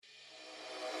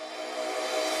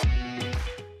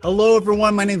Hello,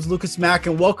 everyone. My name is Lucas Mack,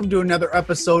 and welcome to another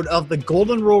episode of the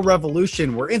Golden Rule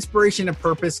Revolution, where inspiration and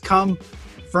purpose come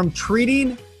from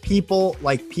treating people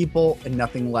like people and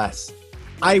nothing less.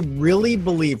 I really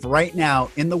believe right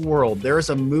now in the world, there is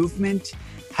a movement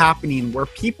happening where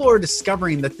people are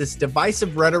discovering that this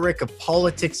divisive rhetoric of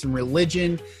politics and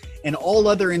religion and all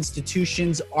other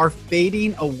institutions are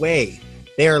fading away.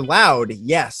 They are loud,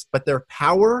 yes, but their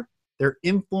power, their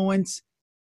influence,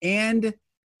 and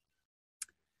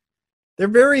their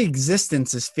very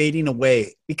existence is fading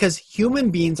away because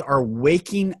human beings are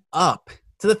waking up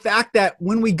to the fact that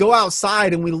when we go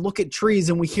outside and we look at trees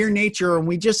and we hear nature and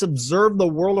we just observe the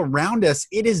world around us,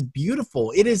 it is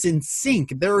beautiful. It is in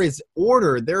sync. There is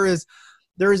order. There is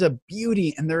a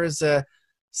beauty and there is a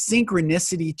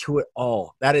synchronicity to it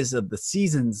all. That is of the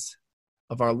seasons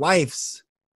of our lives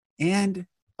and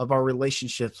of our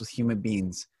relationships with human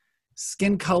beings.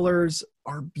 Skin colors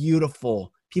are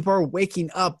beautiful. People are waking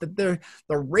up that the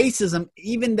racism,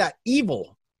 even that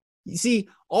evil. You see,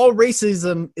 all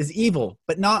racism is evil,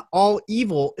 but not all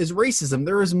evil is racism.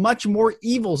 There is much more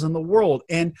evils in the world.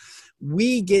 And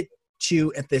we get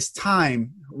to, at this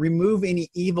time, remove any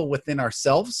evil within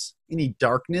ourselves, any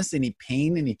darkness, any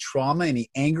pain, any trauma, any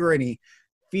anger, any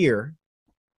fear,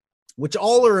 which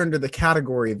all are under the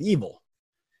category of evil.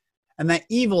 And that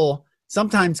evil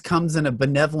sometimes comes in a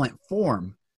benevolent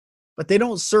form, but they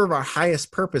don't serve our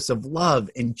highest purpose of love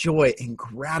and joy and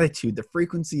gratitude, the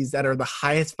frequencies that are the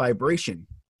highest vibration.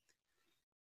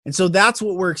 And so that's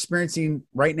what we're experiencing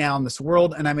right now in this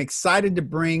world. And I'm excited to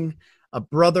bring a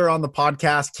brother on the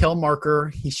podcast, Cale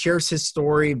Marker. He shares his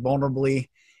story vulnerably,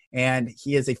 and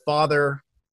he is a father,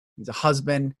 he's a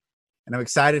husband, and I'm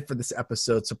excited for this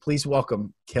episode. So please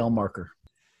welcome Cale Marker.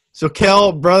 So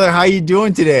Cale, brother, how you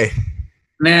doing today?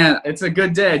 Man, it's a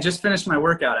good day. I just finished my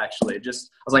workout, actually. I was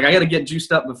like, I got to get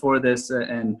juiced up before this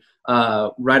and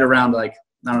right around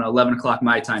 11 o'clock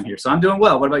my time here. So I'm doing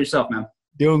well. What about yourself, man?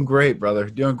 Doing great, brother.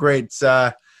 Doing great. It's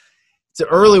an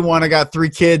early one. I got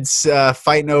 3 kids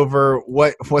fighting over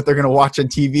what they're going to watch on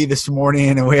TV this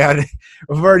morning. And we've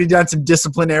already done some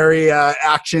disciplinary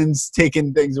actions,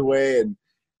 taking things away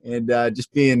and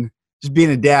just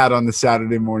being a dad on the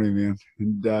Saturday morning, man.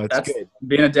 And it's good.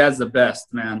 Being a dad's the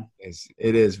best, man.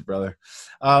 It is, brother.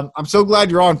 I'm so glad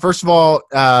you're on. First of all,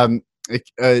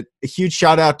 a huge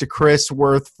shout out to Chris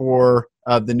Worth for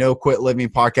the No Quit Living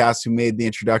podcast, who made the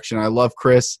introduction. I love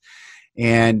Chris,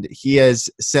 and he has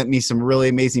sent me some really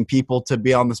amazing people to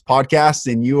be on this podcast,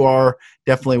 and you are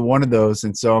definitely one of those.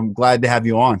 And so I'm glad to have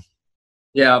you on.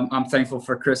 Yeah, I'm thankful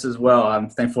for Chris as well. I'm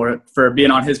thankful for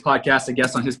being on his podcast, a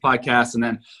guest on his podcast, and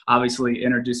then obviously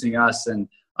introducing us, and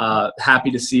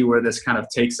happy to see where this kind of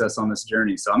takes us on this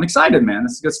journey. So I'm excited, man.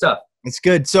 This is good stuff. It's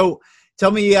good. So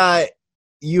tell me,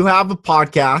 you have a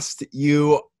podcast,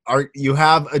 you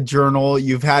have a journal,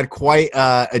 you've had quite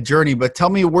a journey, but tell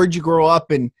me, where'd you grow up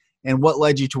and what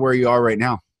led you to where you are right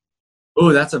now?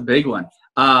 Oh, that's a big one.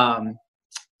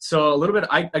 So a little bit,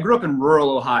 I grew up in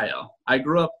rural Ohio. I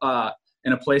grew up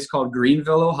in a place called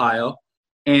Greenville, Ohio.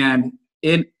 And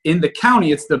in the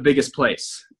county, it's the biggest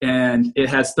place. And it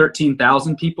has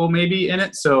 13,000 people maybe in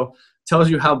it. So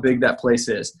tells you how big that place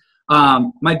is.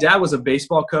 My dad was a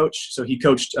baseball coach. So he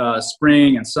coached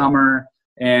spring and summer.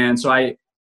 And so I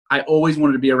always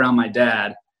wanted to be around my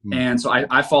dad. And so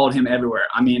I followed him everywhere.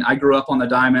 I mean, I grew up on the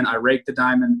diamond. I raked the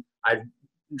diamond. I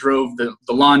drove the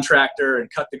lawn tractor and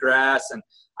cut the grass and,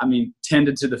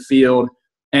 tended to the field.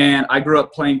 And I grew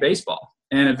up playing baseball.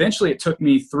 And eventually it took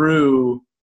me through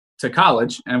to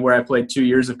college, and where I played 2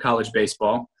 years of college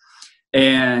baseball.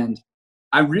 And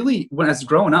when I was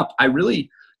growing up, I really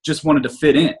just wanted to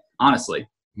fit in, honestly.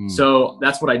 So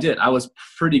that's what I did. I was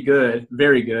pretty good,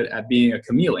 very good at being a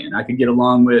chameleon. I could get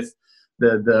along with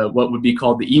the what would be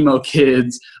called the emo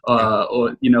kids,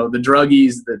 or the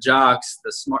druggies, the jocks,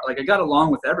 the smart. Like, I got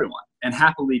along with everyone and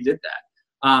happily did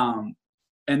that.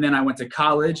 And then I went to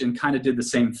college and kind of did the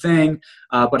same thing,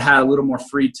 but had a little more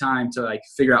free time to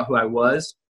figure out who I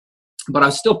was. But I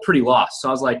was still pretty lost. So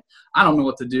I was like, I don't know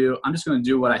what to do. I'm just going to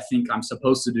do what I think I'm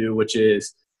supposed to do, which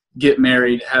is get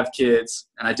married, have kids.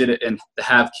 And I did it in the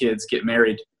have kids, get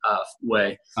married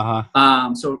way.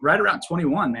 So right around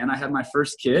 21, man, I had my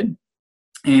first kid.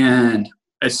 And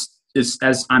as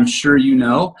I'm sure you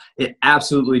know, it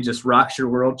absolutely just rocks your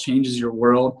world, changes your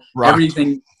world. Rocked. Everything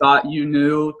you thought you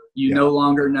knew, no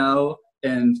longer know.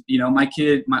 And,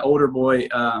 my older boy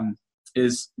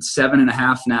is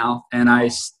 7.5 now. And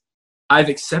I've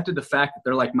accepted the fact that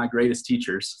they're like my greatest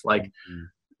teachers.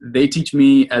 They teach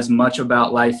me as much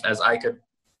about life as I could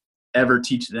ever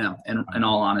teach them, in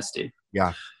all honesty.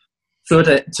 Yeah. So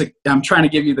I'm trying to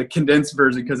give you the condensed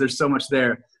version because there's so much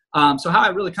there. So how I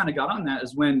really kind of got on that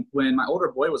is when my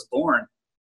older boy was born,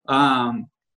 I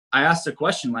asked a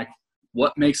question like,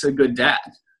 what makes a good dad?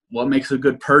 What makes a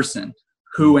good person?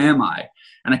 Who am I?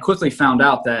 And I quickly found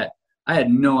out that I had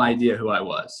no idea who I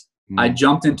was. I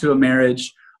jumped into a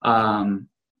marriage, and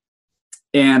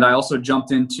I also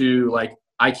jumped into like,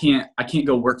 I can't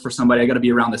go work for somebody. I got to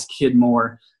be around this kid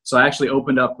more. So I actually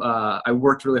opened up, I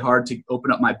worked really hard to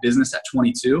open up my business at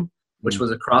 22, which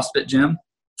was a CrossFit gym.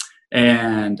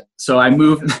 And so I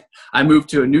moved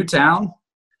to a new town.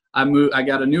 I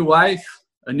got a new wife,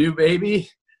 a new baby,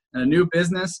 and a new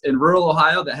business in rural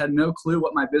Ohio that had no clue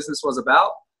what my business was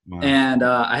about. Wow. And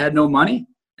I had no money.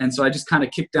 And so I just kind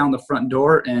of kicked down the front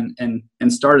door and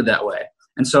started that way.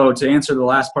 And so to answer the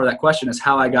last part of that question is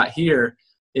how I got here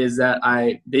is that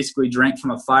I basically drank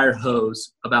from a fire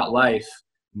hose about life,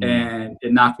 and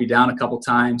it knocked me down a couple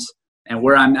times. And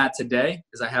where I'm at today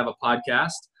is I have a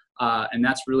podcast, and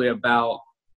that's really about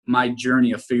my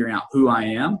journey of figuring out who I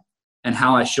am and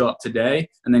how I show up today,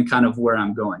 and then kind of where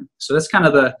I'm going. So that's kind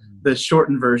of the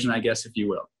shortened version, I guess, if you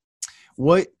will.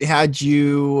 What had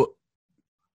you,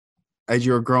 as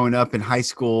you were growing up in high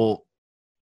school,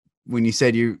 when you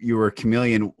said you were a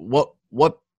chameleon, what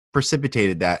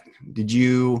precipitated that? Did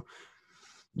you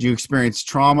experience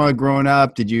trauma growing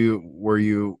up? Did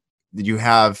you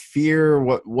have fear?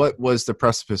 What was the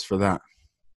precipice for that?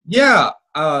 Yeah,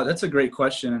 that's a great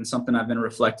question and something I've been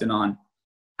reflecting on.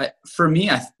 For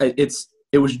me,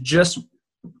 it was just,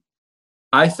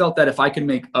 I felt that if I could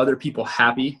make other people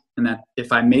happy and that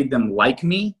if I made them like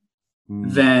me,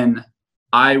 then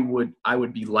I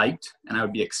would be liked and I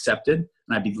would be accepted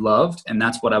and I'd be loved. And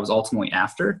that's what I was ultimately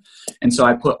after. And so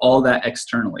I put all that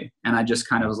externally, and I just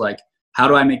kind of was like, how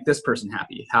do I make this person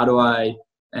happy?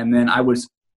 And then I was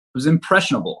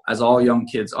impressionable, as all young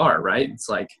kids are, right? It's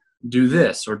like, do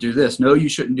this or do this. No, you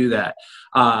shouldn't do that.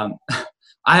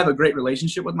 I have a great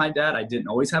relationship with my dad. I didn't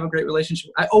always have a great relationship.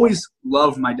 I always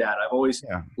loved my dad. I've always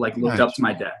looked up to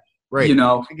my dad. Right. You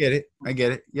know, I get it.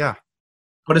 Yeah.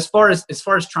 But as far as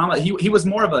trauma, he was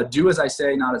more of a do as I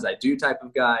say, not as I do type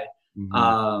of guy.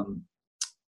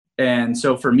 And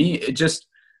so for me,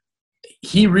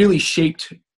 he really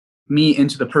shaped me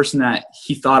into the person that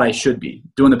he thought I should be,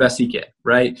 doing the best he could.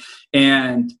 Right.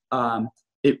 And,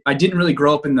 I didn't really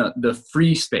grow up in the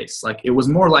free space. Like, it was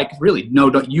more like, really,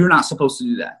 no, you're not supposed to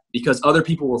do that because other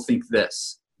people will think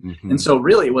this. And so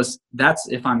really that's,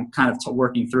 if I'm kind of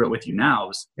working through it with you now,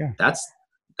 that's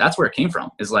where it came from,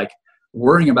 is like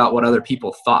worrying about what other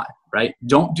people thought, right?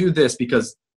 Don't do this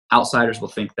because outsiders will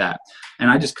think that. And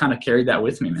I just kind of carried that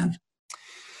with me, man.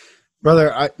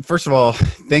 Brother, first of all,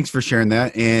 thanks for sharing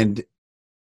that. And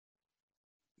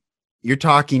you're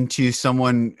talking to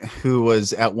someone who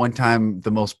was at one time the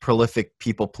most prolific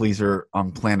people pleaser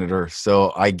on planet Earth.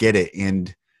 So I get it.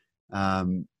 And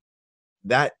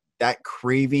that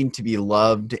craving to be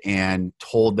loved and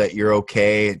told that you're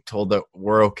okay, told that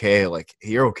we're okay, like,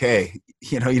 you're okay.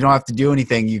 You know, you don't have to do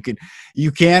anything. You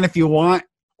can if you want,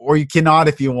 or you cannot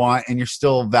if you want, and you're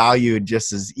still valued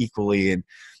just as equally. And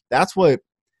that's what,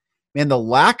 man, the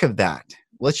lack of that.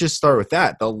 Let's just start with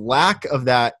that. The lack of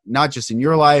that, not just in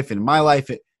your life and my life,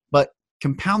 but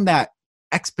compound that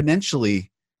exponentially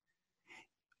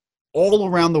all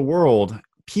around the world.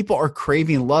 People are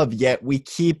craving love, yet we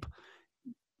keep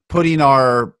putting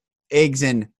our eggs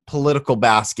in political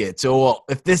baskets. So, well,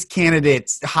 if this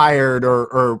candidate's hired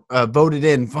or voted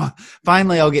in,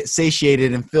 finally I'll get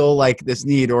satiated and feel like this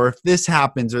need. Or if this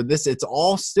happens or this, it's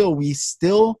all still, we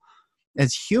still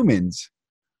as humans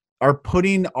are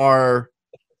putting our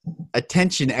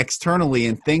attention externally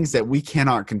in things that we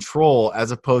cannot control, as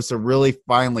opposed to really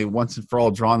finally once and for all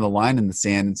drawing the line in the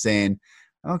sand and saying,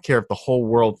 I don't care if the whole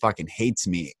world fucking hates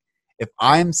me. If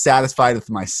I'm satisfied with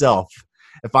myself,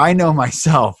 if I know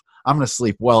myself, I'm going to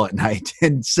sleep well at night.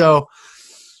 And so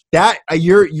that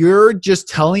you're just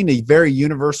telling a very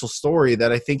universal story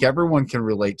that I think everyone can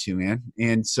relate to, man.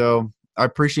 And so I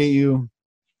appreciate you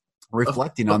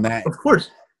reflecting on that. Of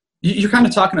course. You're kind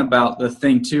of talking about the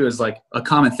thing too, is like a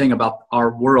common thing about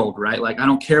our world, right? Like, I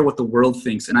don't care what the world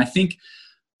thinks. And I think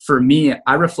for me,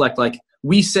 I reflect, like,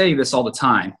 we say this all the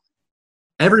time.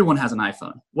 Everyone has an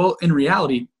iPhone. Well, in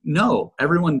reality, no,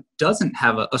 everyone doesn't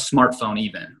have a smartphone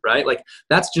even, right? Like,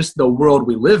 that's just the world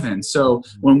we live in. So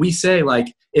when we say,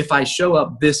 like, if I show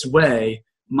up this way,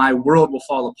 my world will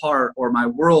fall apart, or my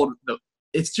world,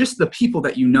 it's just the people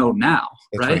that you know now,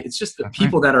 right? It's just the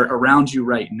people that are around you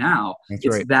right now.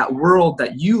 It's that world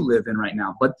that you live in right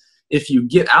now. But if you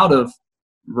get out of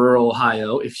rural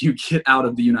Ohio, if you get out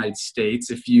of the United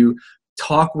States, if you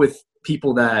talk with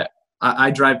people that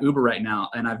I drive Uber right now,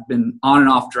 and I've been on and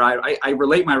off drive. I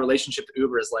relate my relationship to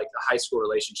Uber as like a high school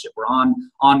relationship. We're on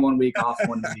 1 week, off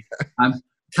 1 week.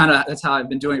 That's how I've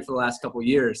been doing it for the last couple of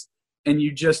years. And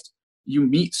you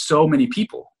meet so many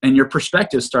people, and your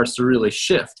perspective starts to really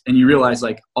shift, and you realize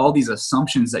like all these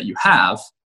assumptions that you have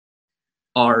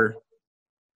are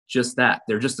just that.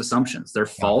 They're just assumptions. They're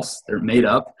false. They're made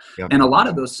up. Yep. And a lot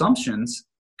of those assumptions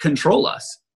control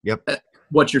us. Yep.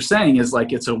 What you're saying is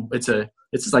like, it's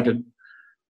like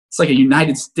a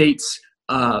United States,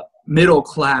 middle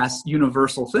class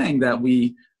universal thing that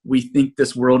we think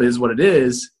this world is what it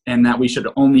is, and that we should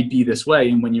only be this way.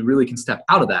 And when you really can step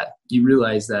out of that, you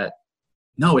realize that,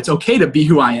 no, it's okay to be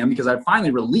who I am, because I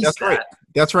finally released that. Right.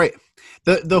 That's right.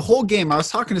 The whole game, I was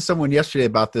talking to someone yesterday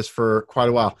about this for quite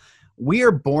a while. We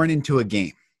are born into a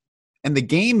game, and the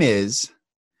game is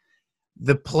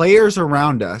the players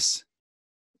around us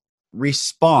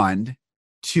respond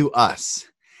to us,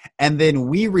 and then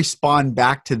we respond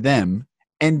back to them.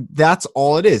 And that's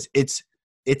all it is. It's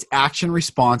action,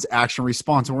 response.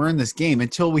 And we're in this game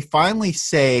until we finally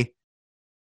say,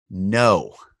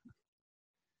 no,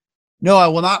 I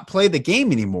will not play the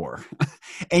game anymore.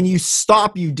 And you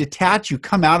stop, you detach, you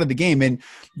come out of the game. And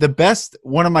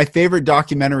one of my favorite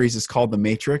documentaries is called The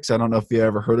Matrix. I don't know if you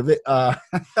ever heard of it.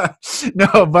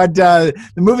 No, but the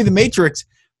movie The Matrix,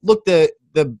 look, the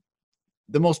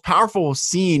most powerful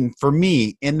scene for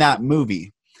me in that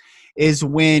movie is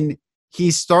when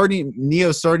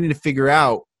Neo's starting to figure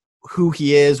out who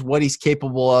he is, what he's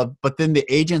capable of, but then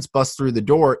the agents bust through the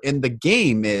door. And the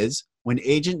game is when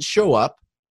agents show up,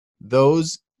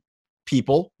 those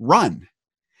people run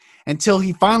until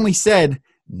he finally said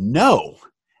no.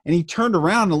 And he turned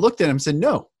around and looked at him and said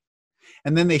no.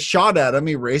 And then they shot at him.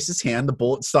 He raised his hand. The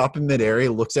bullet stopped in midair. He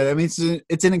looks at him. I mean,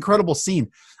 it's an incredible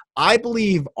scene. I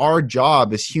believe our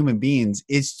job as human beings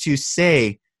is to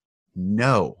say,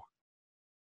 no,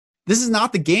 this is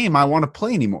not the game I want to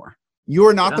play anymore. You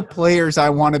are not the players I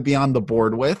want to be on the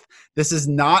board with. This is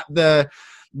not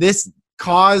this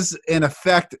cause and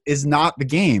effect is not the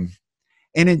game.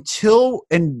 And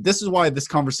this is why this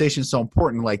conversation is so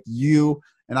important, like you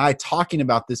and I talking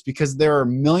about this, because there are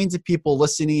millions of people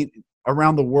listening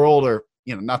around the world, or,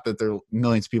 not that there are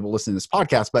millions of people listening to this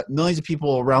podcast, but millions of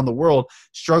people around the world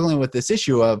struggling with this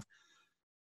issue of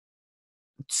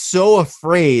so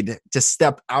afraid to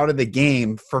step out of the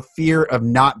game for fear of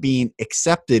not being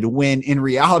accepted, when in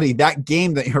reality, that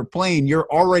game that you're playing, you're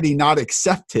already not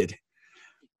accepted.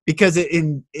 Because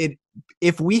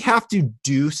if we have to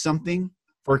do something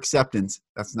for acceptance,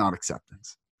 that's not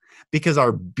acceptance. Because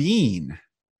our being,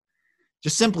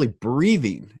 just simply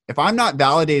breathing, if I'm not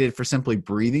validated for simply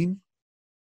breathing,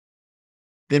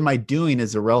 then my doing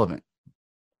is irrelevant.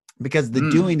 Because the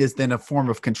doing is then a form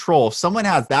of control. If someone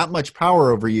has that much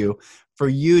power over you for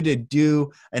you to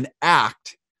do an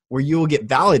act where you will get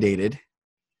validated,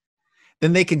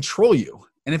 then they control you.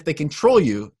 And if they control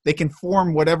you, they can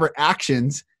form whatever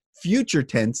actions, future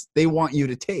tense, they want you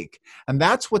to take. And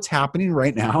that's what's happening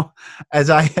right now as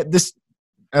I'm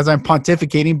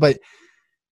pontificating. But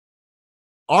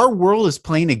our world is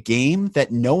playing a game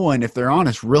that no one, if they're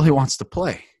honest, really wants to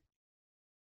play.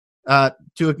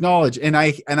 To acknowledge, and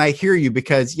I hear you,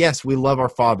 because yes, we love our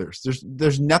fathers.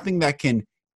 There's nothing that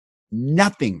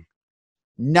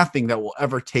will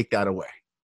ever take that away.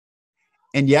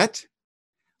 And yet,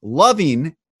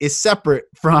 loving is separate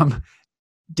from,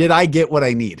 did I get what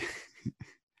I need?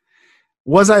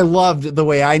 Was I loved the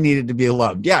way I needed to be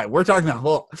loved? Yeah, we're talking about,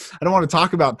 well, I don't want to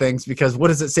talk about things because what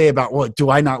does it say about, well, do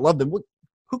I not love them? Well,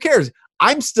 who cares?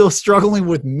 I'm still struggling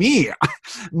with me.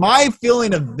 My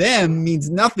feeling of them means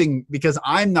nothing because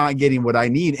I'm not getting what I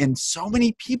need. And so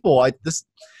many people, this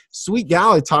sweet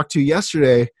gal I talked to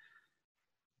yesterday,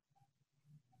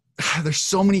 there's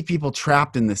so many people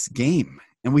trapped in this game,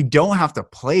 and we don't have to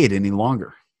play it any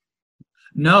longer.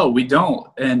 No, we don't.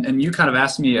 And you kind of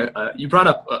asked me, you brought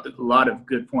up a lot of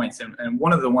good points. And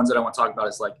one of the ones that I want to talk about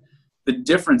is like the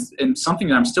difference in something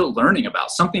that I'm still learning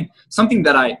about, something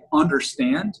that I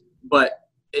understand, but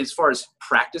as far as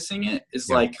practicing it is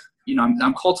like,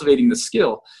 I'm cultivating the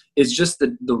skill, is just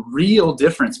the real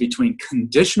difference between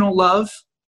conditional love,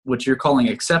 which you're calling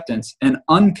acceptance, and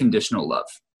unconditional love,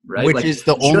 right? Which is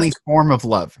the only form of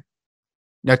love.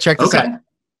 Now check this out.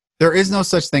 There is no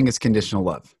such thing as conditional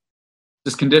love.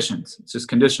 Just conditions. It's just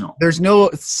conditional. There's no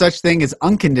such thing as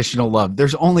unconditional love.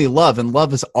 There's only love, and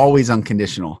love is always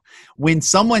unconditional. When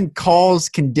someone calls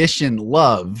condition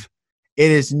love, it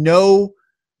is no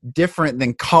different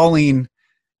than calling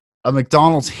a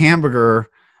McDonald's hamburger,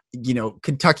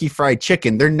 Kentucky Fried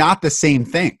Chicken. They're not the same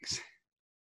things.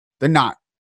 They're not.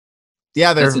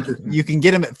 Yeah, That's interesting. you can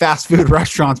get them at fast food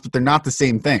restaurants, but they're not the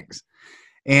same things.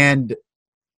 And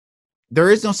there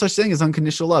is no such thing as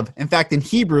unconditional love. In fact, in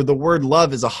Hebrew, the word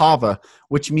love is ahava,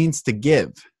 which means to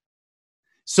give.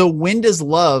 So when does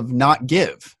love not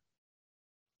give?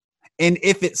 And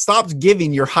if it stops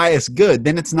giving your highest good,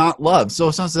 then it's not love. So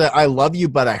if someone says, I love you,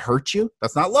 but I hurt you,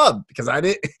 that's not love because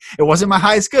it wasn't my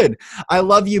highest good. I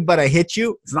love you, but I hit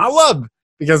you. It's not love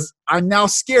because I'm now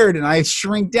scared and I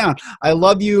shrink down. I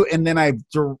love you, and then I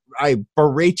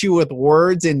berate you with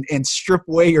words and strip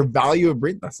away your value of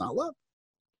breathing. That's not love.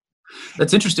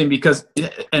 That's interesting because,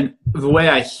 and the way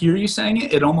I hear you saying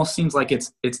it, it almost seems like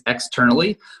it's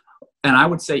externally. And I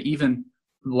would say even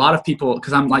a lot of people,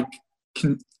 because I'm like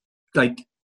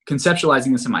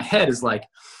conceptualizing this in my head is like,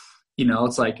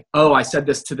 it's like, oh, I said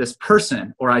this to this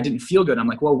person or I didn't feel good. I'm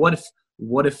like, well,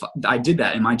 what if I did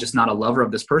that? Am I just not a lover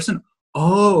of this person?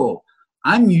 Oh,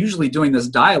 I'm usually doing this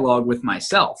dialogue with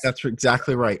myself. That's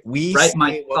exactly right. Right.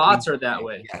 My thoughts are that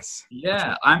way. Yes.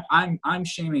 Yeah. I'm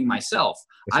shaming myself.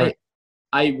 Right.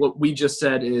 What we just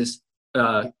said is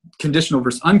conditional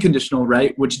versus unconditional,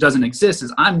 right? Which doesn't exist,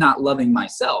 is I'm not loving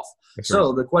myself.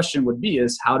 So the question would be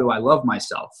is how do I love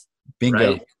myself?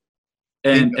 Bingo. Right.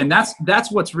 And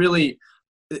that's what's really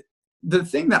the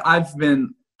thing that I've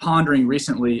been pondering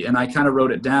recently, and I kind of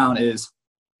wrote it down, is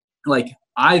like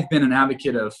I've been an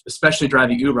advocate of especially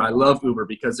driving Uber. I love Uber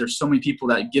because there's so many people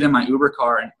that get in my Uber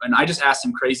car and I just ask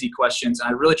them crazy questions and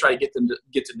I really try to get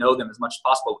to know them as much as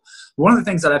possible. One of the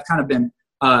things that I've kind of been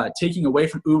taking away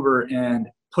from Uber and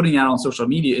putting out on social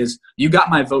media is you got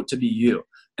my vote to be you.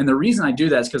 And the reason I do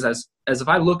that is because as if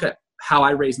I look at how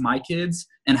I raised my kids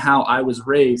and how I was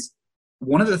raised,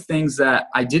 one of the things that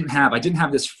I didn't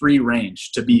have this free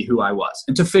range to be who I was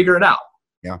and to figure it out.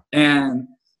 Yeah. And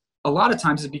a lot of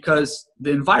times it's because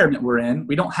the environment we're in,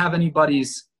 we don't have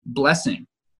anybody's blessing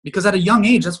because at a young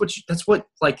age, that's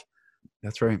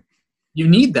right. You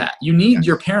need that. You need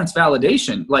your parents'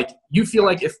 validation. Like you feel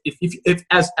like if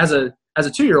as a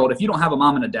 2-year-old, if you don't have a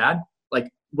mom and a dad, like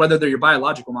whether they're your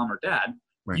biological mom or dad,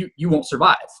 right, you won't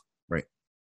survive. Right.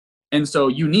 And so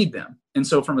you need them. And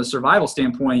so from a survival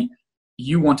standpoint,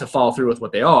 you want to follow through with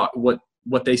what they are, what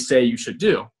they say you should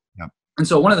do. Yeah. And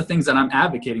so one of the things that I'm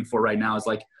advocating for right now is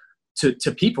like to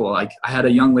people, like I had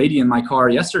a young lady in my car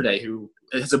yesterday who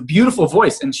has a beautiful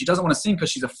voice and she doesn't want to sing because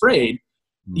she's afraid.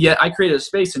 Yet I created a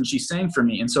space and she sang for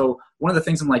me. And so one of the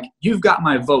things I'm like, you've got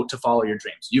my vote to follow your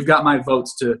dreams. You've got my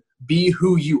votes to be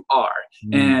who you are.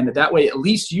 And that way, at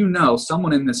least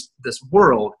someone in this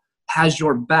world has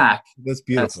your back. That's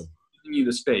beautiful. That's giving you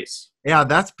the space. Yeah,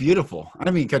 that's beautiful.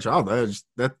 I mean, catch all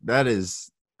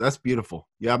that's beautiful.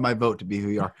 You have my vote to be who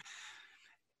you are.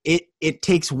 It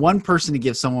takes one person to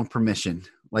give someone permission,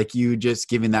 like you just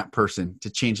giving that person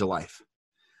to change a life.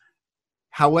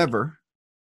 However,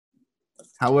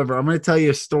 I'm going to tell you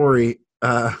a story.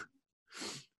 Trying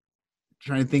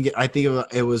to think. I think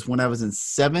it was when I was in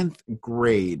 7th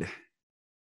grade.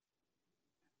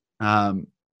 I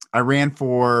ran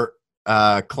for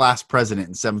class president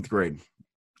in 7th grade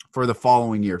for the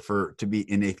following year to be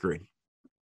in 8th grade.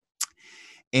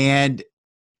 And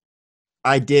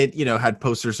I did, had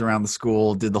posters around the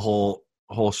school, did the whole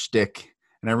shtick,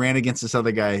 and I ran against this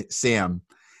other guy, Sam,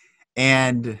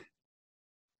 and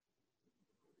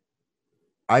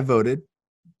I voted.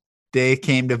 They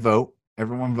came to vote.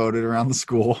 Everyone voted around the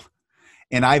school.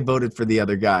 And I voted for the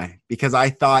other guy because I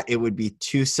thought it would be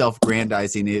too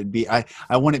self-grandizing. I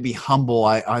wouldn't be humble.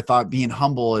 I thought being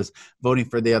humble is voting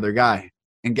for the other guy.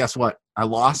 And guess what? I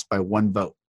lost by 1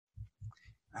 vote.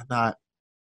 I thought,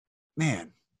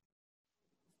 man,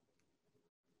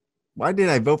 why did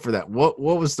I vote for that? What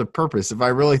was the purpose? If I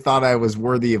really thought I was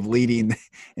worthy of leading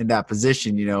in that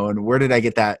position, and where did I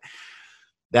get that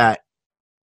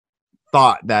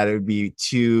thought that it would be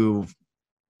too,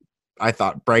 I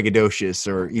thought, braggadocious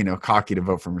or, cocky to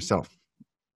vote for myself.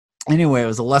 Anyway, it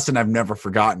was a lesson I've never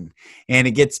forgotten. And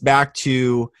it gets back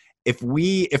to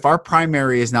if our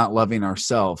primary is not loving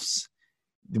ourselves,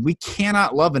 we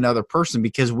cannot love another person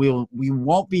because we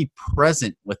won't be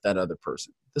present with that other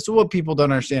person. This is what people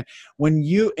don't understand. When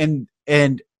you,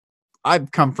 and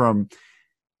I've come from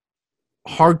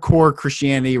hardcore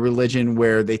Christianity religion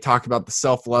where they talk about the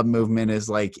self-love movement as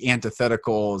like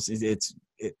antithetical. It's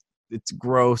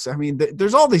gross. I mean,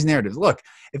 there's all these narratives. Look,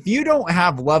 if you don't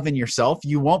have love in yourself,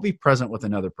 you won't be present with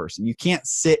another person. You can't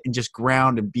sit and just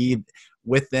ground and be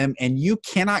with them. And you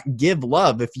cannot give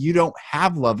love if you don't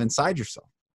have love inside yourself.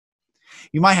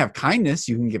 You might have kindness.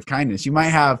 You can give kindness. You might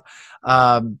have,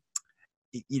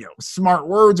 smart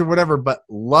words or whatever, but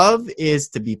love is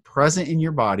to be present in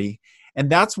your body. And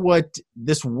that's what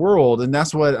this world, and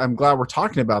that's what I'm glad we're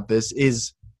talking about this,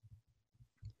 is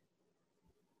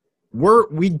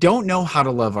we don't know how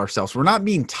to love ourselves. We're not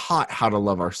being taught how to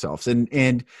love ourselves.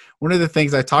 And one of the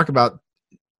things I talk about,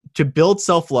 to build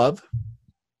self-love,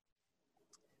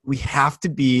 we have to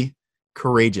be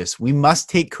courageous. We must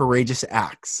take courageous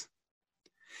acts,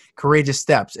 courageous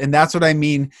steps. And that's what I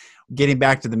mean, getting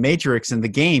back to the Matrix and the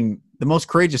game. The most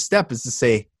courageous step is to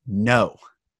say, no,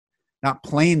 not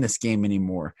playing this game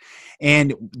anymore.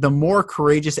 And the more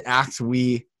courageous acts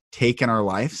we take in our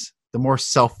lives, the more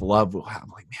self-love we'll have.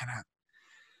 Like, man,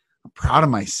 I'm proud of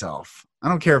myself. I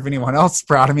don't care if anyone else is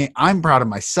proud of me. I'm proud of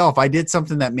myself. I did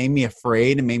something that made me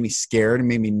afraid and made me scared and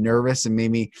made me nervous and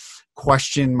made me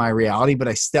question my reality, but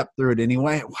I stepped through it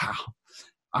anyway. Wow.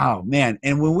 Oh, man.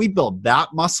 And when we build that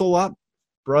muscle up,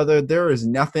 brother, there is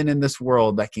nothing in this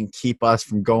world that can keep us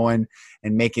from going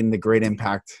and making the great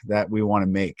impact that we want to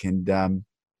make. And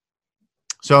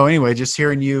so anyway, just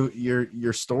hearing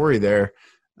your story there,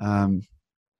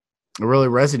 it really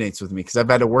resonates with me because I've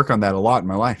had to work on that a lot in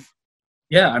my life.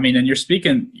 Yeah. I mean, and you're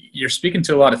speaking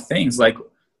to a lot of things like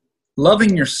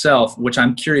loving yourself, which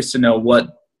I'm curious to know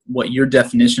what your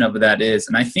definition of that is.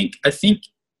 And I think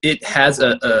it has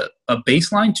a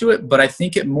baseline to it, but I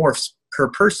think it morphs per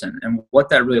person and what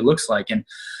that really looks like. And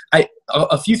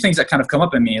a few things that kind of come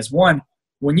up in me is, one,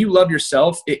 when you love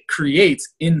yourself, it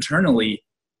creates internally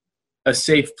a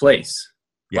safe place.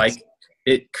 Yes. Like,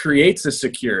 it creates a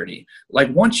security. Like,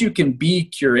 once you can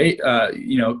be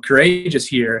courageous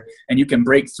here and you can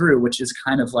break through, which is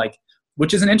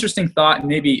an interesting thought and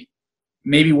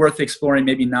maybe worth exploring,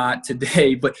 maybe not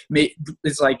today, but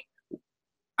it's like,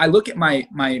 I look at my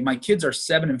kids are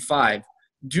 7 and 5.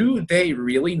 Do they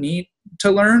really need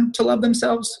to learn to love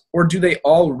themselves, or do they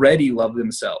already love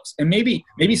themselves? And maybe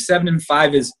 7 and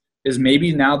 5 is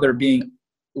maybe now they're being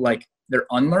like, they're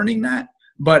unlearning that.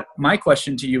 But my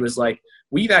question to you is like,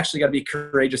 we've actually got to be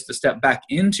courageous to step back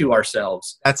into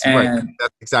ourselves. That's right.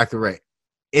 That's exactly right.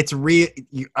 It's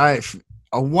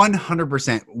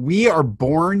 100%. We are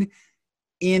born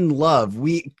in love.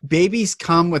 Babies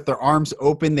come with their arms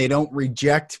open. They don't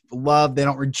reject love. They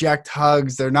don't reject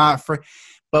hugs. They're not afraid.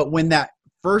 But when that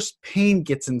first pain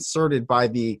gets inserted by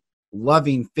the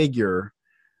loving figure,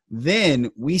 then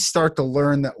we start to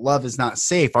learn that love is not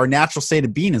safe. Our natural state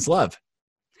of being is love.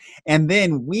 And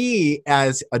then we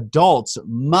as adults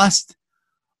must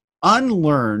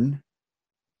unlearn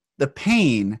the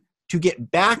pain to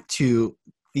get back to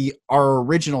our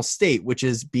original state, which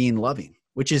is being loving,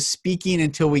 which is speaking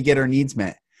until we get our needs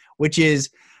met, which is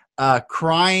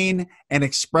crying and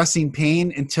expressing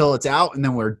pain until it's out and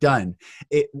then we're done.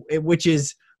 Which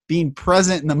is being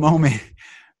present in the moment.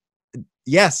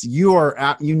 Yes, you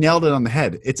nailed it on the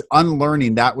head. It's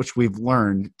unlearning that which we've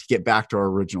learned to get back to our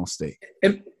original state.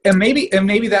 And maybe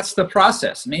that's the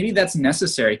process. Maybe that's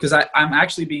necessary, because I'm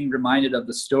actually being reminded of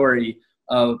the story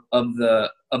of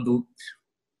the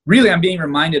really, I'm being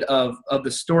reminded of the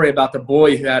story about the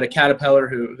boy who had a caterpillar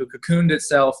who cocooned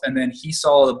itself, and then he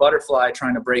saw the butterfly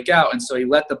trying to break out, and so he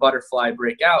let the butterfly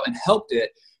break out and helped it.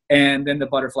 And then the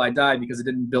butterfly died because it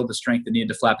didn't build the strength it needed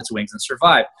to flap its wings and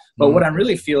survive. But what I'm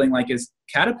really feeling like is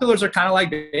caterpillars are kind of like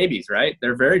babies, right?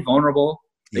 They're very vulnerable.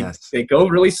 They go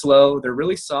really slow. They're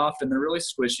really soft and they're really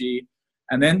squishy.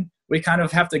 And then we kind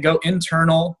of have to go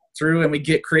internal through and we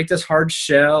create this hard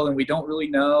shell and we don't really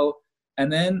know. And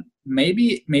then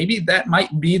maybe that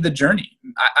might be the journey.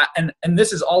 And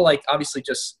this is all like, obviously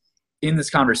just in this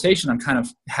conversation, I'm kind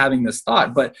of having this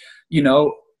thought, but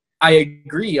I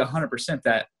agree 100%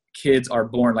 that kids are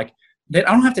born like I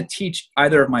don't have to teach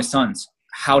either of my sons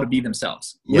how to be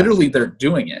themselves. Yes. Literally, they're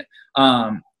doing it.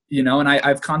 And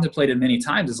I've contemplated many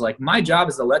times is like, my job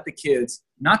is to let the kids,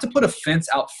 not to put a fence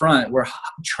out front where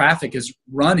traffic is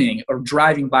running or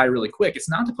driving by really quick. It's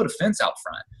not to put a fence out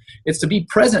front. It's to be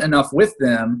present enough with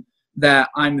them that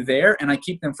I'm there and I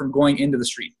keep them from going into the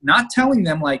street. Not telling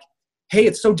them like, hey,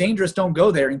 it's so dangerous, don't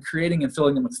go there, and creating and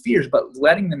filling them with fears, but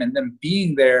letting them and them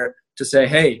being there to say,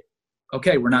 hey,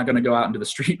 okay, we're not going to go out into the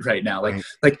street right now.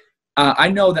 I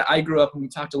know that I grew up, and we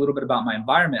talked a little bit about my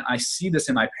environment. I see this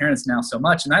in my parents now so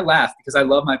much, and I laugh because I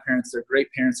love my parents. They're great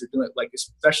parents. They're doing it, like,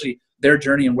 especially their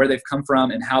journey and where they've come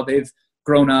from and how they've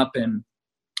grown up and,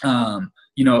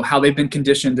 how they've been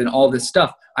conditioned and all this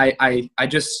stuff.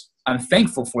 I'm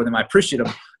thankful for them. I appreciate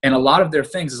them. And a lot of their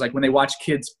things is like when they watch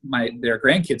their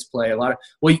grandkids play,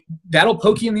 that'll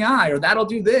poke you in the eye or that'll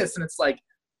do this. And it's like,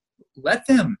 let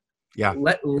them. Yeah.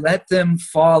 Let them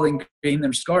fall and gain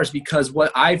their scars, because what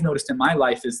I've noticed in my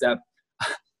life is that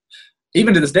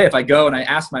even to this day, if I go and I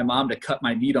ask my mom to cut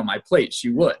my meat on my plate, she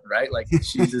would, right? Like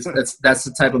she's just, that's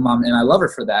the type of mom, and I love her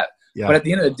for that. Yeah. But at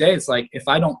the end of the day, it's like, if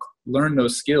I don't learn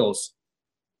those skills,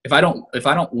 if I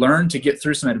don't learn to get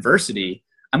through some adversity,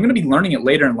 I'm going to be learning it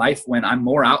later in life when I'm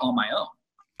more out on my own.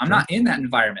 I'm not in that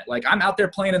environment. Like, I'm out there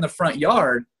playing in the front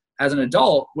yard as an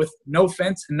adult with no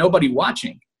fence and nobody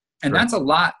watching. And that's a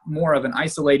lot more of an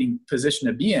isolating position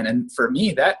to be in. And for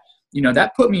me, that,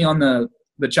 that put me on the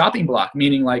chopping block,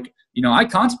 meaning like, I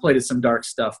contemplated some dark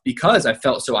stuff because I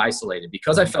felt so isolated,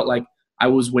 because I felt like I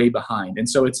was way behind. And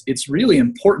so it's really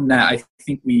important that I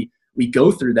think we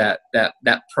go through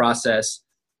that process.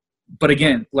 But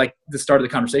again, like the start of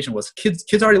the conversation was, kids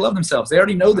already love themselves. They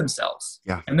already know themselves.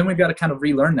 Yeah. And then we've got to kind of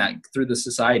relearn that through the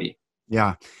society.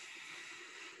 Yeah.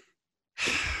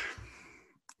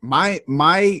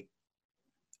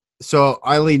 So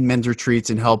I lead men's retreats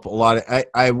and help a lot of,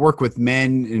 I work with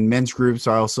men in men's groups.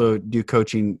 I also do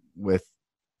coaching with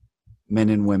men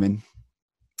and women.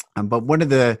 But one of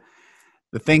the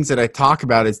things that I talk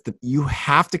about is that you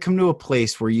have to come to a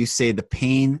place where you say the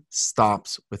pain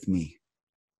stops with me.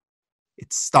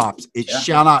 It stops. It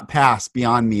shall not pass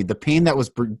beyond me. The pain that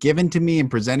was given to me and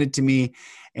presented to me,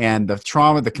 and the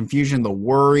trauma, the confusion, the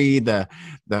worry, the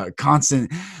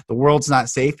constant, the world's not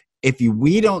safe.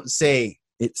 We don't say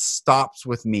it stops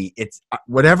with me, it's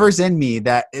whatever's in me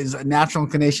that is a natural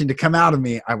inclination to come out of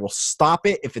me, I will stop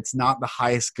it if it's not the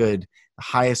highest good, the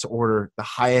highest order, the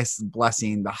highest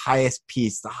blessing, the highest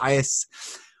peace,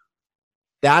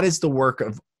 that is the work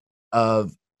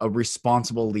of a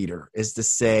responsible leader, is to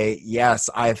say,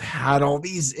 yes, I've had all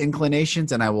these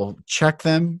inclinations and I will check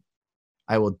them.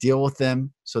 I will deal with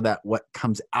them so that what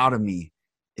comes out of me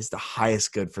is the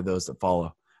highest good for those that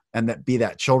follow. And that be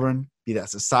that children, be that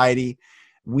society.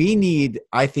 We need,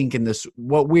 I think, in this,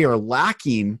 what we are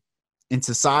lacking in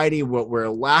society, what we're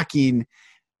lacking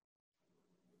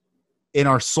in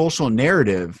our social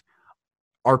narrative,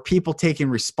 are people taking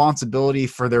responsibility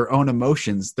for their own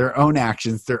emotions, their own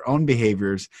actions, their own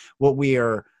behaviors. What we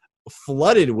are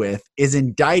flooded with is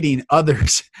indicting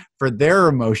others for their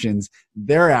emotions,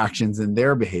 their actions, and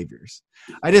their behaviors.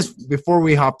 Before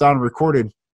we hopped on and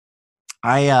recorded,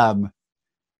 I'm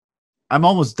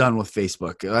almost done with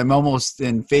Facebook. I'm almost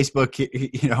in Facebook,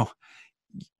 it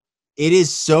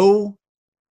is so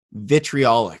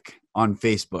vitriolic on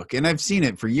Facebook. And I've seen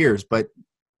it for years, but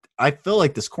I feel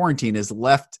like this quarantine is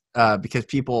left because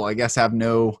people, I guess, have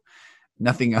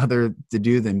nothing other to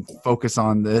do than focus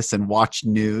on this and watch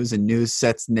news, and news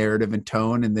sets narrative and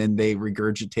tone, and then they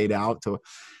regurgitate out to.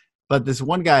 But this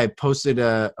one guy posted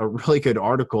a really good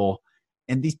article,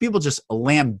 and these people just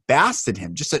lambasted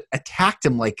him, just attacked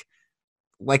him like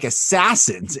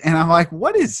assassins. And I'm like,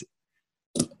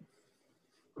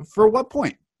 for what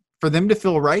point? For them to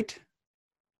feel right?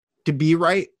 To be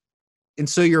right? And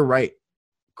so you're right.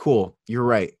 Cool, you're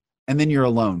right. And then you're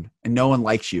alone and no one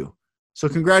likes you. So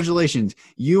congratulations.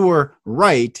 You were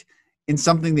right in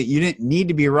something that you didn't need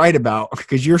to be right about,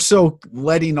 because you're so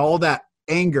letting all that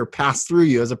anger pass through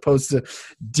you, as opposed to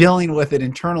dealing with it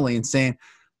internally and saying,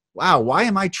 wow, why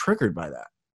am I triggered by that?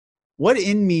 What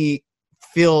in me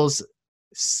feels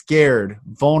scared,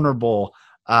 vulnerable,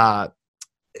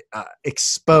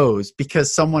 exposed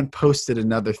because someone posted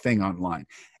another thing online?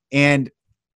 And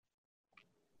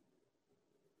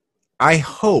I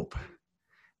hope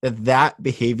that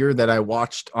behavior that I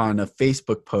watched on a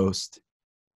Facebook post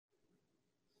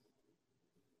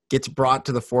gets brought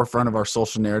to the forefront of our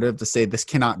social narrative to say this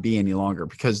cannot be any longer.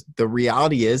 Because the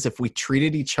reality is, if we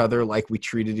treated each other like we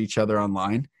treated each other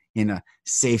online, in a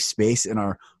safe space, in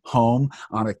our home,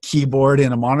 on a keyboard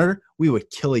and a monitor, we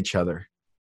would kill each other.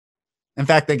 In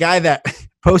fact, the guy that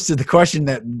posted the question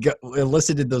that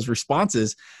elicited those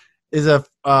responses is a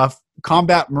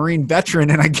combat Marine veteran,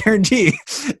 and I guarantee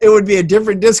it would be a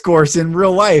different discourse in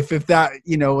real life if that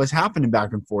was happening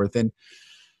back and forth. And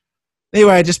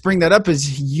anyway, I just bring that up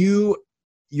as you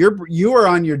are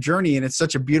on your journey, and it's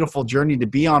such a beautiful journey to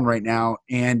be on right now,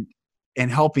 and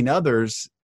helping others.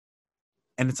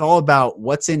 And it's all about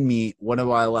what's in me, what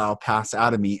do I allow pass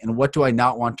out of me, and what do I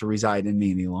not want to reside in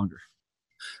me any longer.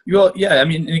 Well, yeah, I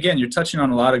mean, and again, you're touching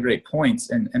on a lot of great points,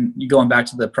 and you going back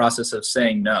to the process of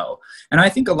saying no. And I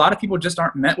think a lot of people just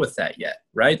aren't met with that yet,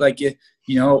 right? Like,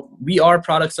 we are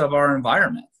products of our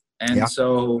environment. And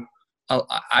so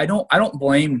I don't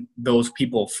blame those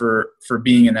people for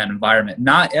being in that environment.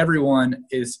 Not everyone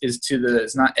is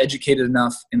not educated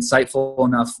enough, insightful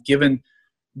enough, given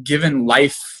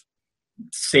life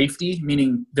safety,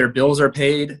 meaning their bills are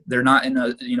paid, they're not in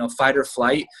a fight or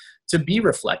flight, to be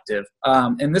reflective.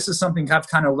 And this is something I've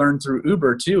kind of learned through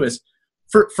Uber too, is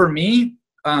for me,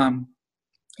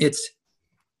 it's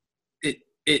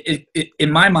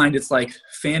in my mind, it's like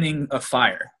fanning a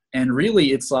fire. And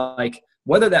really it's like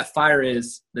whether that fire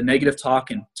is the negative talk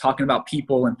and talking about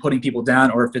people and putting people down,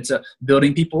 or if it's a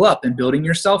building people up and building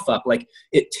yourself up, like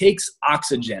it takes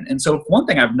oxygen. And so one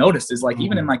thing I've noticed is like,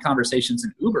 even in my conversations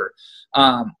in Uber,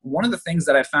 one of the things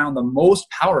that I found the most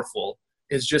powerful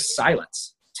is just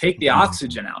silence. Take the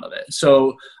oxygen out of it.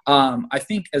 So I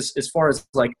think as far as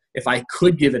like, if I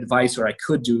could give advice or I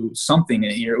could do something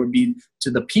in here, it would be to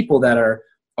the people that are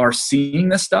seeing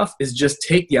this stuff, is just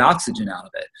take the oxygen out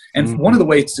of it. And one of the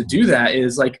ways to do that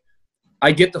is like,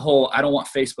 I get the whole, I don't want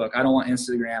Facebook, I don't want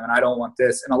Instagram, and I don't want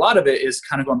this. And a lot of it is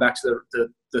kind of going back to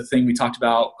the thing we talked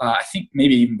about, I think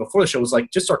maybe even before the show, was like,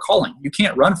 just our calling. You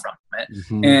can't run from it.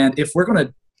 And if we're going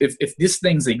to, if these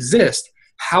things exist,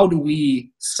 how do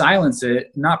we silence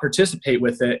it, not participate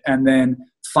with it, and then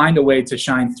find a way to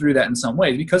shine through that in some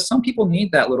way? Because some people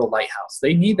need that little lighthouse.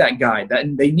 They need that guide, that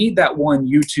they need that one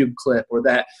YouTube clip or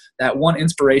that one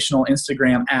inspirational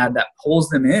Instagram ad that pulls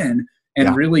them in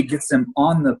and really gets them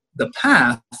on the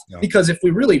path. Because if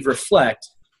we really reflect,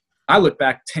 I look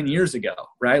back 10 years ago,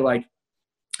 right? Like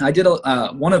I did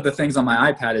one of the things on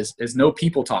my iPad is no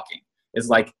people talking. It's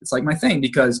like my thing,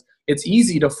 because it's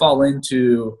easy to fall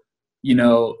into, you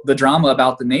know, the drama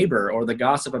about the neighbor or the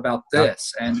gossip about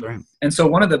this. And so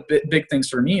one of the big things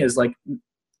for me is like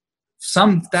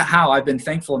how I've been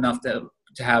thankful enough to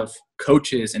have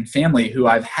coaches and family who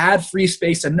I've had free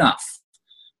space enough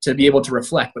to be able to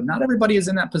reflect, but not everybody is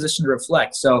in that position to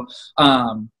reflect. So,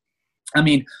 I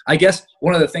mean, I guess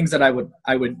one of the things that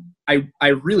I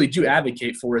really do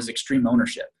advocate for is extreme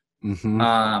ownership.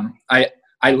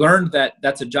 I learned that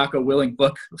that's a Jocko Willink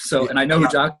book. So, and I know who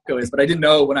Jocko is, but I didn't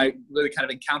know when I really kind of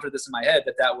encountered this in my head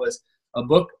that was a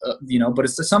book, you know, but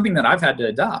it's just something that I've had to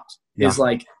adopt. Is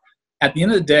like, at the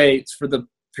end of the day, it's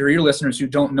for your listeners who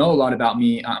don't know a lot about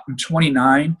me, I'm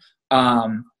 29.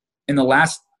 In the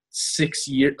last 6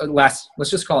 years, let's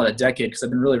just call it a decade, because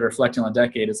I've been really reflecting on a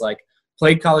decade, is like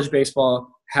played college baseball,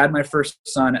 had my first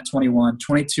son at 21,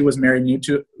 22 was married,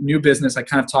 new business. I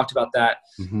kind of talked about that.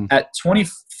 At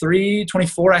 23,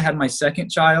 24, I had my second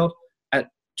child. At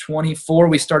 24,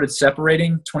 we started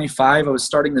separating. 25, I was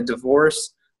starting the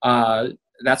divorce.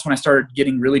 That's when I started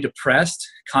getting really depressed,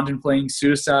 contemplating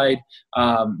suicide,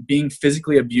 being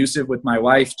physically abusive with my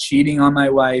wife, cheating on my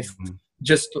wife,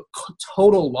 just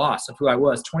total loss of who I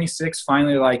was. 26,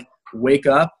 finally like wake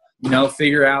up, you know,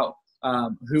 figure out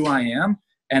who I am.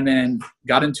 And then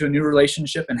got into a new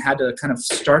relationship and had to kind of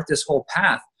start this whole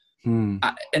path.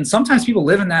 And sometimes people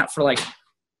live in that for like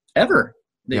ever.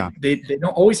 They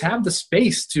don't always have the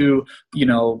space to, you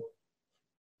know,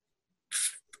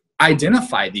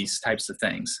 identify these types of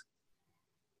things.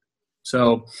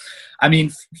 So, I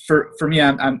mean, for me,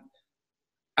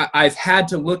 I've had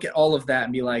to look at all of that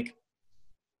and be like,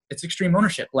 it's extreme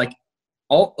ownership. Like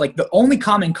the only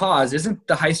common cause isn't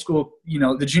the high school, you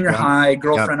know, the junior high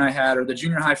girlfriend I had, or the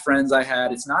junior high friends I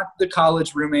had. It's not the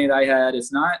college roommate I had.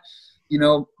 It's not, you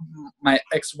know, my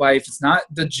ex-wife. It's not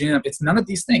the gym. It's none of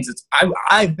these things. It's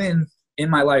I've been in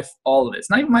my life, all of it. It's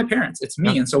not even my parents. It's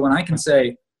me. And so when I can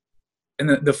say, and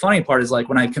the funny part is like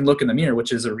when I can look in the mirror,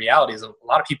 which is a reality, is a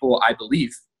lot of people, I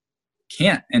believe,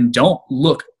 can't and don't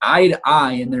look eye to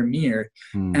eye in their mirror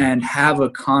and have a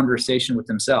conversation with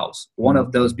themselves. One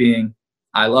of those being,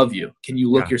 I love you. Can you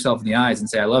look yourself in the eyes and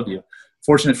say, I love you?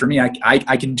 Fortunate for me,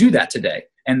 I can do that today.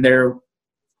 And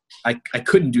I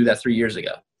couldn't do that 3 years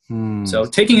ago. So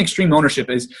taking extreme ownership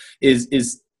is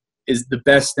the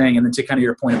best thing. And then to kind of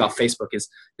your point about Facebook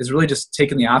is really just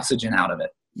taking the oxygen out of it,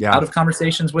 out of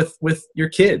conversations with your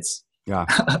kids, out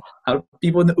of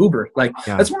people in the Uber. Like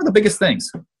that's one of the biggest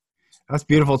things. That's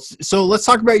beautiful. So let's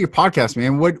talk about your podcast,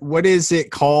 man. What is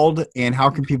it called, and how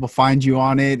can people find you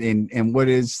on it? And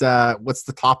what's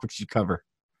the topics you cover?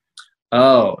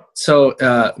 Oh, so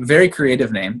very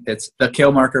creative name. It's the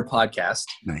Cale Marker Podcast.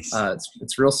 Nice.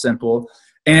 It's real simple.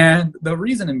 And the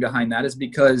reasoning behind that is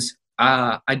because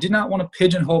I did not want to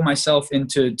pigeonhole myself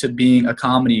into being a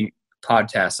comedy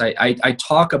podcast. I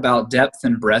talk about depth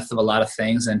and breadth of a lot of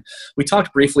things. And we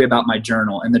talked briefly about my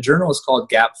journal, and the journal is called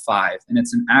GAP 5, and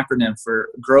it's an acronym for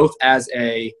growth as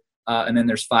and then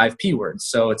there's 5 P words.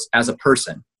 So it's as a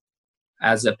person,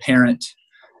 as a parent,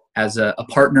 as a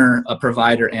partner, a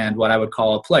provider, and what I would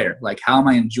call a player. Like, how am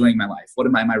I enjoying my life? What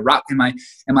am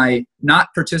I not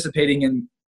participating in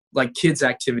like kids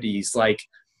activities, like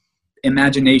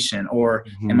imagination, or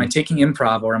am I taking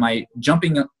improv, or am I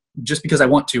jumping just because I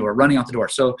want to, or running out the door?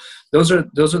 So those are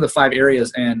the 5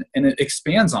 areas, and it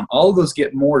expands on all of those,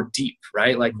 get more deep,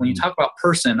 right? Like when you talk about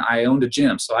person, I owned a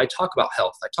gym. So I talk about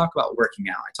health. I talk about working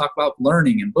out. I talk about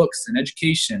learning and books and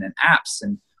education and apps,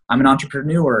 and I'm an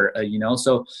entrepreneur,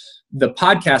 so the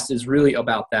podcast is really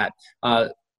about that.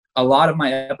 a lot of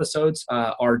my episodes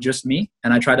are just me,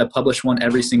 and I try to publish one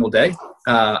every single day.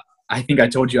 I think I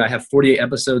told you I have 48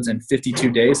 episodes in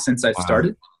 52 days since I've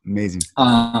started. Amazing.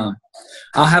 I'll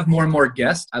have more and more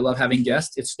guests. I love having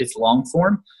guests. It's long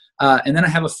form. And then I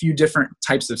have a few different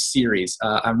types of series.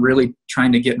 I'm really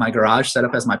trying to get my garage set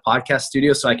up as my podcast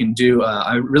studio so I can do,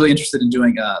 I'm really interested in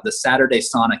doing the Saturday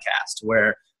sauna cast,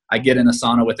 where I get in a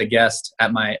sauna with a guest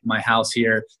at my house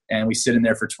here, and we sit in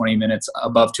there for 20 minutes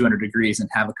above 200 degrees and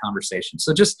have a conversation.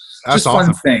 So just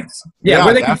fun things. Yeah,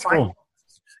 where they can find it.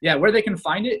 Yeah, where they can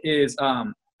find it is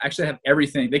actually I have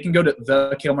everything. They can go to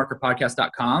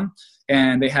thecalemarkerpodcast.com,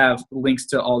 and they have links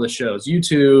to all the shows: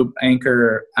 YouTube,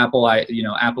 Anchor, Apple,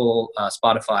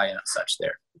 Spotify, and such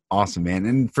there. Awesome, man.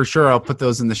 And for sure, I'll put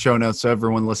those in the show notes, so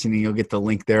everyone listening, you'll get the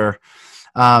link there.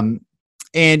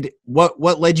 And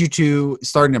what led you to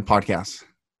starting a podcast?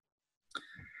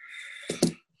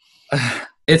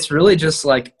 It's really just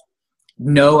like,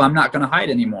 no, I'm not going to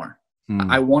hide anymore.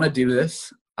 I want to do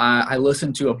this. I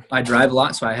drive a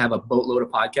lot, so I have a boatload of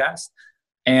podcasts,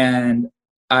 and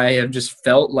I have just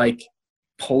felt like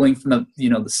pulling from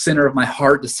the center of my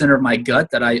heart, the center of my gut,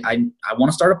 that I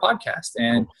want to start a podcast.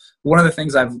 And one of the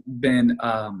things I've been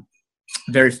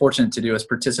very fortunate to do is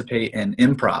participate in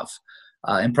improv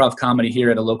comedy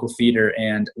here at a local theater.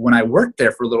 And when I worked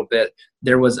there for a little bit,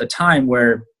 there was a time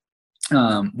where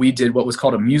we did what was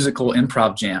called a musical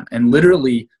improv jam, and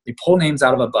literally we pull names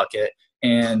out of a bucket,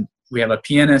 and we have a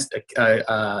pianist,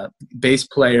 a bass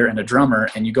player, and a drummer,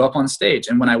 and you go up on stage.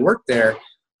 And when I worked there,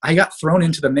 I got thrown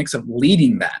into the mix of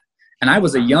leading that. And I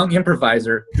was a young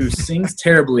improviser who sings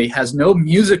terribly, has no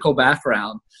musical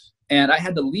background, and I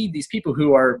had to lead these people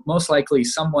who are most likely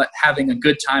somewhat having a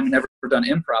good time and never done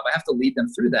improv. I have to lead them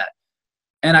through that.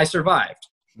 And I survived.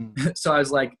 So I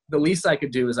was like, the least I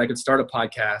could do is I could start a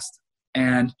podcast.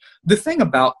 And the thing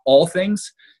about all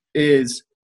things is,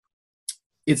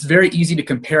 it's very easy to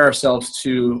compare ourselves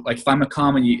to, like, if I'm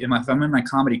in my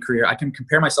comedy career, I can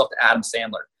compare myself to Adam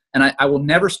Sandler, and I will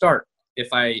never start if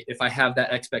I have that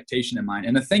expectation in mind.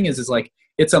 And the thing is like,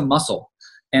 it's a muscle.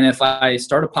 And if I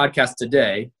start a podcast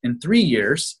today, in 3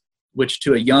 years, which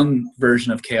to a young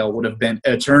version of Cale would have been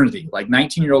eternity, like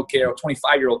 19-year-old Cale,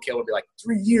 25-year-old Cale would be like,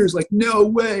 3 years, like, no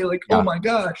way, like, oh my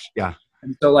gosh. Yeah.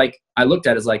 And so, like, I looked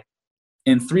at it as like,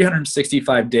 in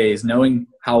 365 days, knowing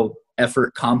how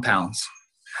effort compounds,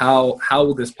 how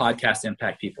will this podcast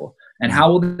impact people, and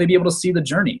how will they be able to see the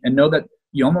journey and know that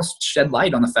you almost shed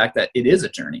light on the fact that it is a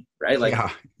journey, right? Like,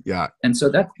 yeah. And so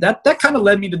that kind of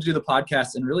led me to do the podcast,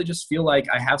 and really just feel like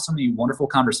I have so many wonderful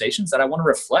conversations that I want to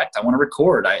reflect. I want to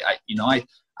record. I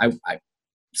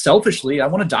selfishly, I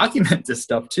want to document this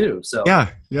stuff too. So yeah,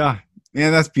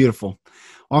 that's beautiful.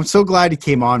 Well, I'm so glad you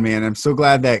came on, man. I'm so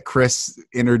glad that Chris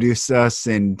introduced us,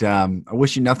 and I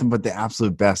wish you nothing but the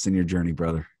absolute best in your journey,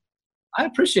 brother. I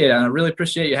appreciate it. I really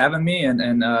appreciate you having me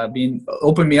and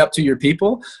open me up to your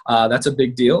people. That's a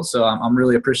big deal. So I'm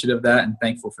really appreciative of that and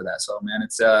thankful for that. So, man,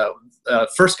 it's a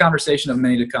first conversation of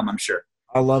many to come, I'm sure.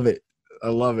 I love it.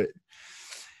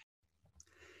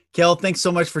 Cale, thanks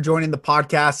so much for joining the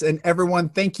podcast. And everyone,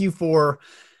 thank you for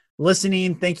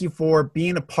listening. Thank you for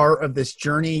being a part of this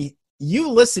journey. You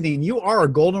listening, you are a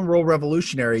Golden Rule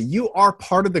revolutionary. You are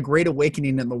part of the great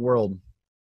awakening in the world.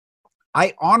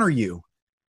 I honor you.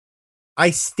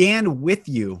 I stand with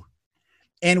you.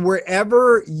 And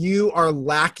wherever you are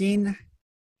lacking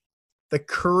the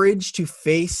courage to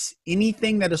face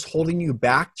anything that is holding you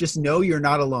back, just know you're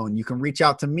not alone. You can reach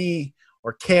out to me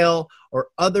or Cale or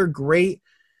other great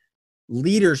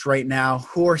leaders right now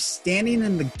who are standing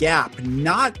in the gap,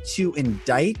 not to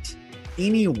indict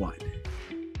anyone,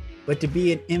 but to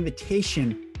be an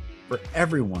invitation for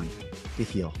everyone to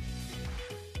heal.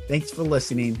 Thanks for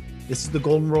listening. This is the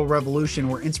Golden Rule Revolution,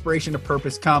 where inspiration and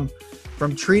purpose come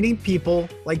from treating people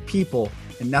like people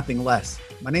and nothing less.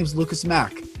 My name is Lucas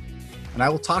Mack, and I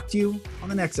will talk to you on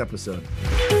the next episode.